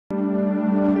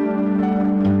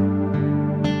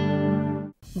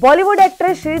Bollywood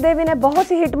actress Sridevi ने बहुत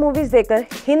सी hit movies देकर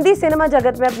हिंदी सिनेमा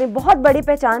जगत में अपनी बहुत बड़ी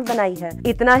पहचान बनाई है।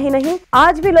 इतना ही नहीं,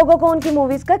 आज भी लोगों को उनकी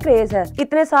मूवीज का क्रेज है।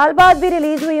 इतने साल बाद भी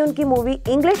रिलीज हुई उनकी मूवी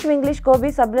इंग्लिश विंग्लिश को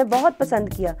भी सबने बहुत पसंद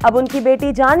किया। अब उनकी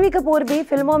बेटी जानवी कपूर भी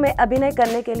फिल्मों में अभिनय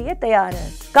करने के लिए तैयार है।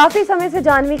 काफी समय से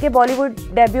जानवी के बॉलीवुड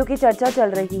डेब्यू की चर्चा चल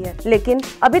रही है, लेकिन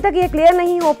अभी तक ये क्लियर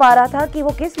नहीं हो पा रहा था कि वो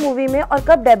किस मूवी में और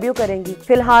कब डेब्यू करेंगी।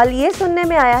 फिलहाल ये सुनने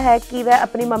में आया है कि वह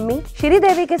अपनी मम्मी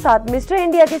श्रीदेवी के साथ मिस्टर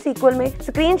इंडिया के सीक्वल में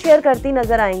स्क्रीन शेयर करती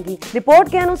नजर आएंगी। रिपोर्ट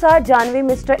के अनुसार जानवी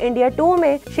मिस्टर इंडिया 2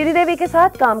 में श्रीदेवी के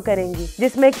साथ काम करेंगी,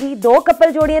 जिसमें कि 2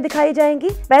 कपल जोड़ियां दिखाई जाएंगी।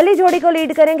 पहली जोड़ी को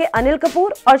लीड करेंगे अनिल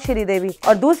कपूर और श्रीदेवी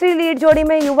और दूसरी लीड जोड़ी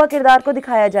में युवा किरदार को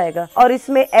दिखाया जाएगा और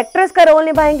इसमें एक्ट्रेस का रोल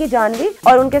निभाएंगी जानवी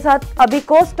और उनके साथ अभी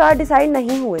को स्टार डिसाइड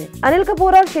नहीं हुए। अनिल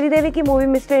कपूर और श्रीदेवी की मूवी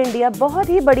मिस्टर इंडिया बहुत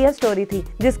ही बढ़िया स्टोरी थी,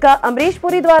 जिसका अमरीश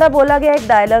पुरी द्वारा बोला गया एक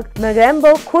डायलॉग मैं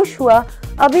रैम्बो खुश हुआ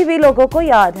अभी भी लोगों को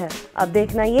याद है। अब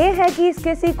देखना ये है कि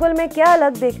इसके सीक्वल में क्या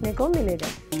अलग देखने को मिलेगा।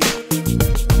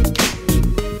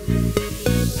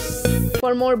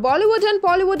 For more Bollywood and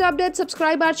Bollywood updates,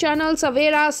 subscribe our channel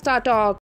Savera Star Talk.